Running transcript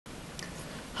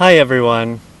Hi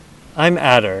everyone, I'm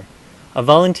Adder, a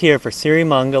volunteer for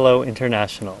Sirimangalo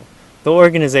International, the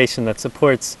organization that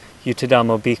supports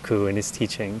Yuttadhammo Bhikkhu in his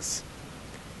teachings.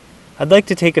 I'd like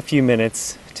to take a few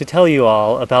minutes to tell you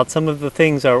all about some of the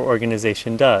things our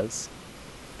organization does.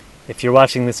 If you're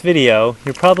watching this video,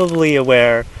 you're probably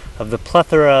aware of the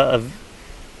plethora of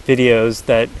videos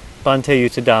that Bhante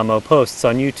Yuttadhammo posts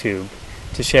on YouTube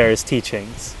to share his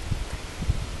teachings.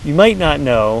 You might not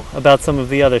know about some of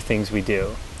the other things we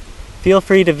do. Feel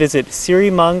free to visit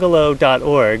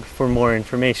sirimangalo.org for more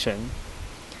information.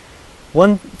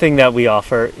 One thing that we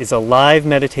offer is a live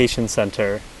meditation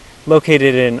center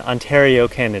located in Ontario,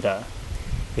 Canada.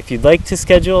 If you'd like to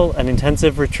schedule an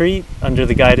intensive retreat under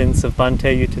the guidance of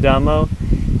Bhante Yuttadhammo,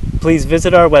 please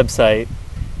visit our website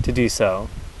to do so.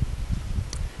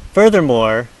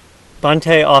 Furthermore,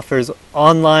 Bhante offers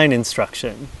online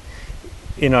instruction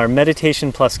in our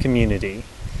Meditation Plus community.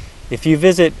 If you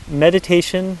visit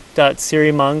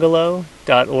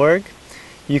meditation.sirimangalo.org,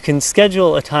 you can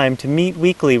schedule a time to meet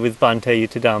weekly with Bhante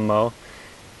Yuttadhammo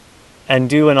and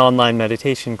do an online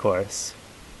meditation course.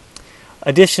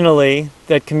 Additionally,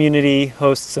 that community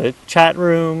hosts a chat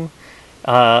room,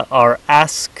 our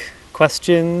Ask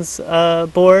Questions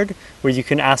board, where you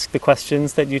can ask the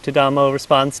questions that Yuttadhammo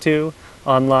responds to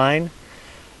online.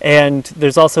 And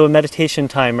there's also a meditation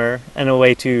timer and a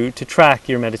way to track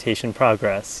your meditation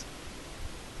progress.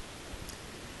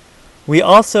 We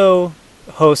also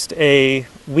host a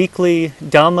weekly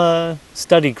Dhamma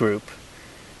study group,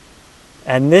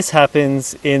 and this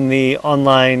happens in the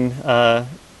online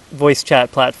voice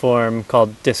chat platform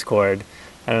called Discord,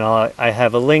 and I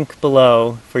have a link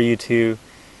below for you to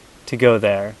go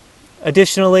there.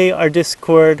 Additionally, our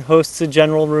Discord hosts a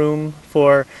general room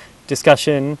for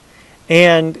discussion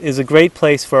and is a great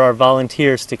place for our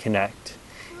volunteers to connect.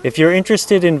 If you're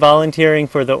interested in volunteering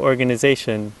for the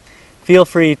organization, feel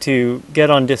free to get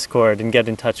on Discord and get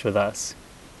in touch with us.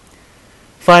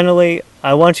 Finally,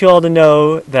 I want you all to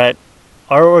know that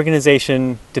our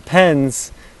organization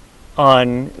depends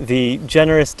on the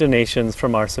generous donations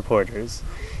from our supporters.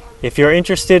 If you're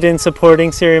interested in supporting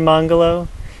Sirimangalo,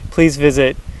 please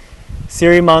visit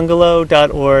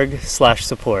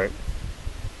sirimangalo.org/support.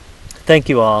 Thank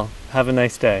you all. Have a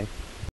nice day.